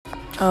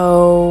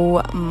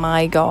Oh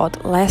my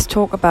god. Let's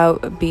talk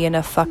about being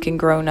a fucking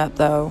grown-up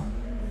though.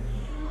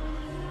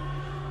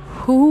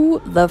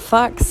 Who the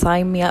fuck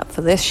signed me up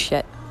for this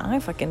shit? I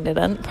fucking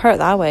didn't. Put it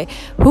that way.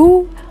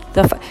 Who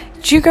the fuck?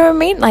 Do you know what I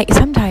mean? Like,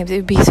 sometimes it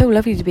would be so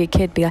lovely to be a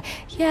kid, be like,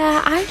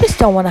 yeah, I just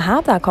don't want to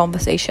have that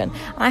conversation.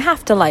 I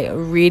have to, like,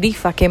 really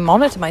fucking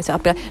monitor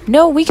myself. Be like,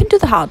 no, we can do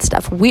the hard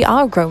stuff. We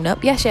are grown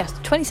up. Yes,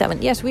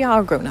 27. Yes, we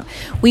are grown up.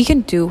 We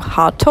can do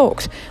hard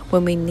talks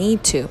when we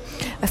need to.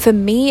 For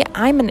me,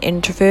 I'm an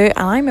introvert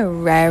and I'm a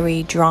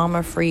very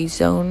drama-free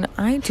zone.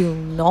 I do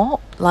not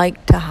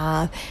like to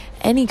have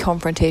any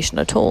confrontation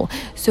at all.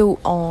 So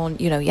on,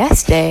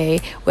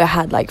 yesterday we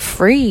had like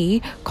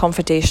 3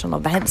 confrontational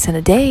events in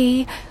a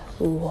day.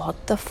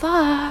 What the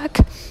fuck?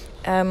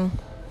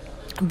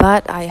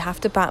 But I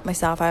have to back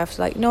myself. I have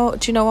to no,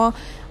 do you know what?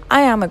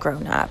 I am a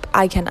grown-up.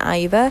 I can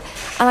either,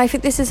 and I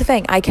think this is the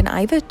thing, I can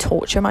either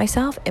torture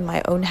myself in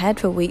my own head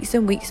for weeks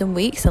and weeks and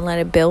weeks and let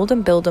it build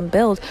and build and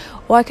build,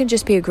 or I can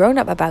just be a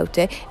grown-up about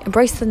it,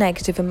 embrace the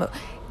negative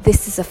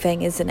this is a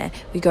thing, isn't it?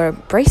 We gotta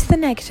embrace the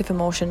negative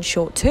emotion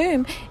short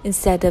term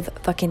instead of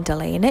fucking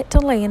delaying it,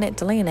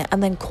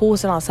 and then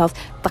causing ourselves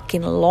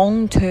fucking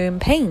long-term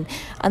pain.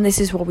 And this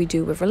is what we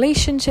do with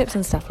relationships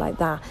and stuff like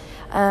that.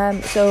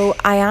 So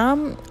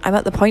I'm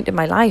at the point in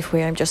my life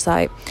where I'm just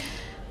like,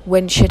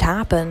 when shit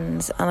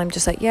happens and I'm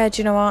just like, yeah,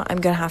 do you know what? I'm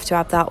gonna have to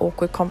have that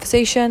awkward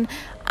conversation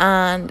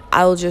and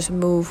I'll just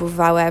move with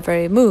however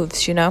it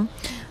moves,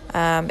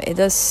 It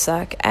does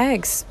suck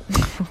eggs,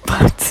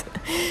 but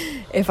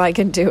if I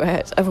can do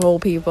it, of all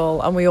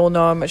people, and we all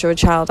know how much of a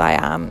child I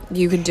am,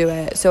 you can do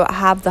it. So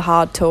have the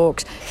hard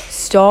talks.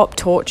 Stop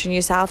torturing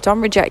yourself.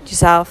 Don't reject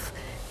yourself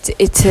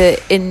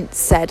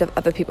instead of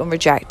other people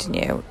rejecting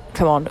you.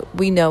 Come on,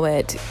 we know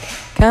it.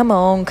 Come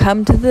on,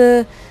 come to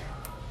the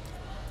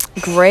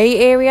grey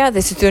area.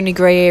 This is the only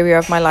grey area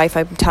of my life,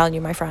 I'm telling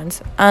you, my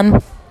friends.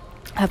 And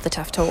have the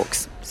tough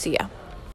talks. See ya.